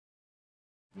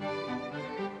Hi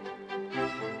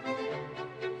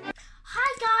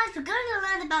guys, we're going to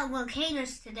learn about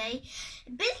volcanoes today.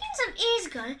 Billions of years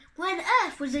ago, when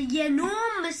Earth was a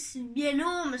enormous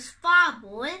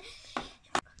fireball,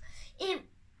 it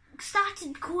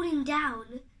started cooling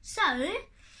down. So,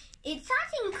 it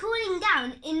started cooling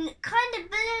down in kind of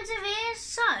billions of years.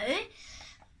 So,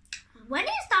 when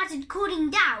it started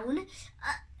cooling down,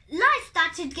 life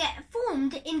started to get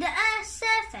formed in the Earth's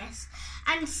surface,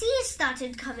 and seas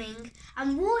started coming,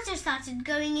 and water started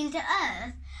going into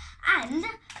Earth.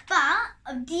 But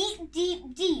deep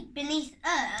beneath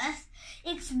Earth,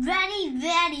 it's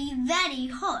very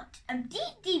hot.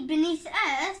 Deep beneath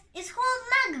Earth is called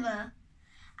magma.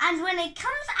 And when it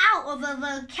comes out of a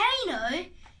volcano,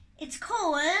 it's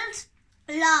called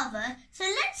lava. So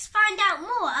let's find out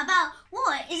more about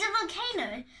what is a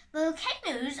volcano.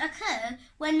 Volcanoes occur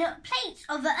when plates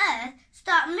of the Earth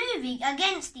start moving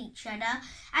against each other,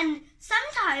 and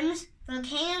sometimes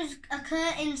volcanoes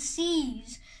occur in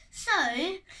seas.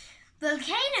 So,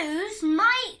 volcanoes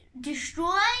might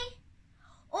destroy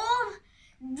or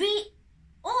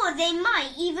they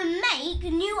might even make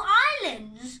new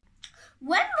islands.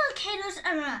 When volcanoes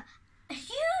erupt,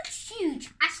 huge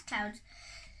ash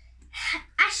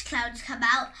clouds come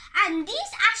out, and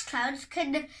these ash clouds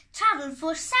can travel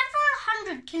for several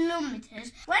hundred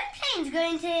kilometers. When planes go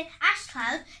into ash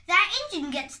clouds, their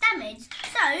engine gets damaged,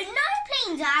 so no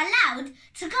planes are allowed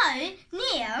to go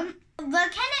near.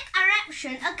 Volcanic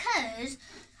eruption occurs,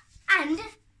 and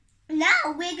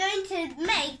now we're going to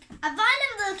make a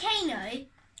violent volcano.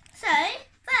 So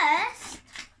first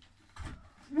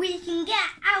we can get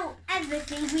out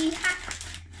everything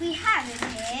we have in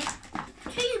here.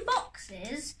 2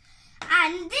 boxes,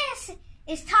 and this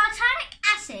is tartaric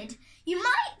acid. You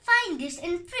might find this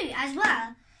in fruit as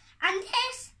well, and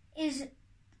this is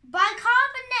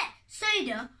bicarbonate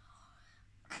soda,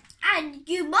 and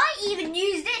you might even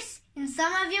use this in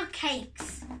some of your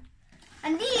cakes.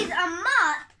 And these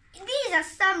are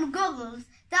some goggles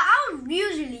that I would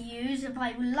usually use if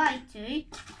I would like to, and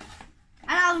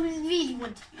I really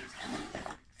want to use them.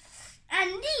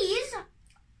 And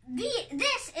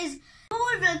this is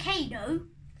called Volcano,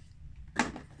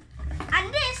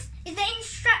 and this is the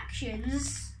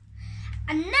instructions.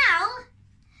 And now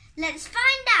let's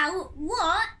find out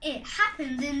what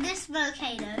happens in this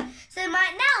volcano. So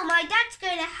now my dad's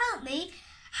going to help me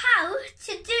how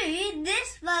to do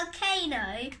this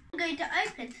volcano. I'm going to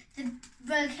open the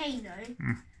volcano.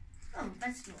 Oh,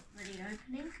 that's not really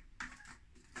opening.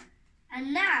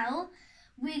 And now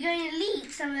we're going to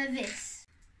leak some of this.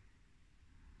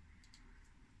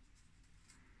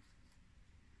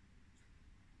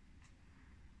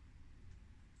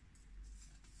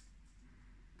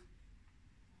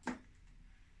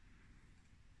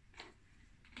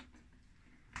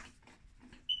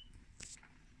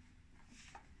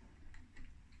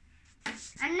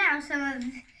 And now some of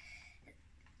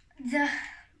the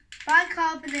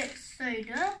bicarbonate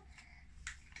soda.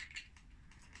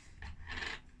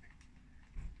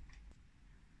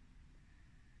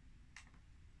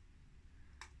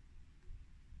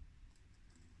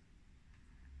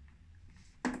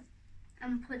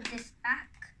 And put this back.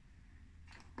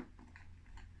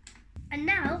 And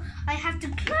now I have to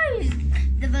close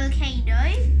the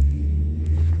volcano.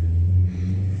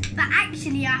 But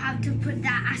actually I have to put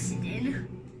that acid in.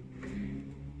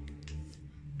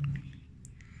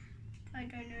 I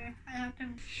don't know if I have to.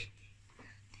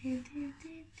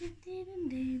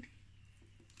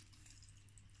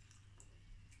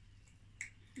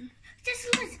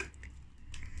 Just listen.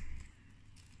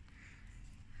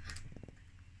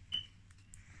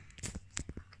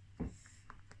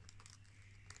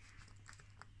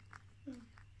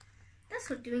 That's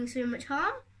not doing so much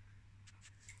harm.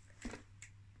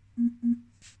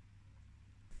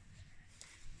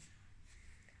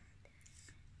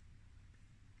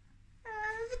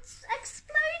 It's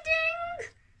exploding.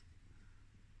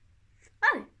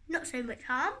 Oh, not so much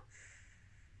harm.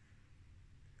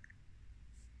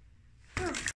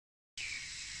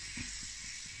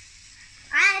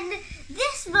 And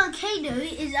this volcano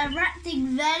is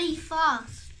erupting very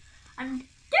fast. And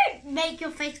don't make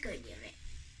your face go near it.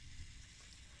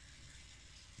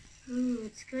 Ooh,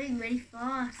 it's going very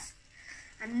fast.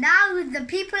 And now the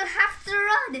people have to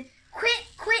run. Quick.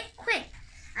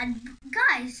 And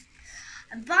guys,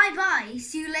 bye-bye.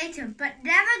 See you later. But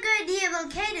never go near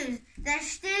volcanoes. They're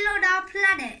still on our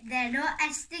planet. They're not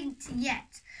extinct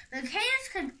yet. Volcanoes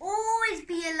can always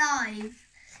be alive.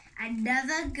 And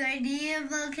never go near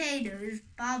volcanoes.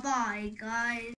 Bye-bye, guys.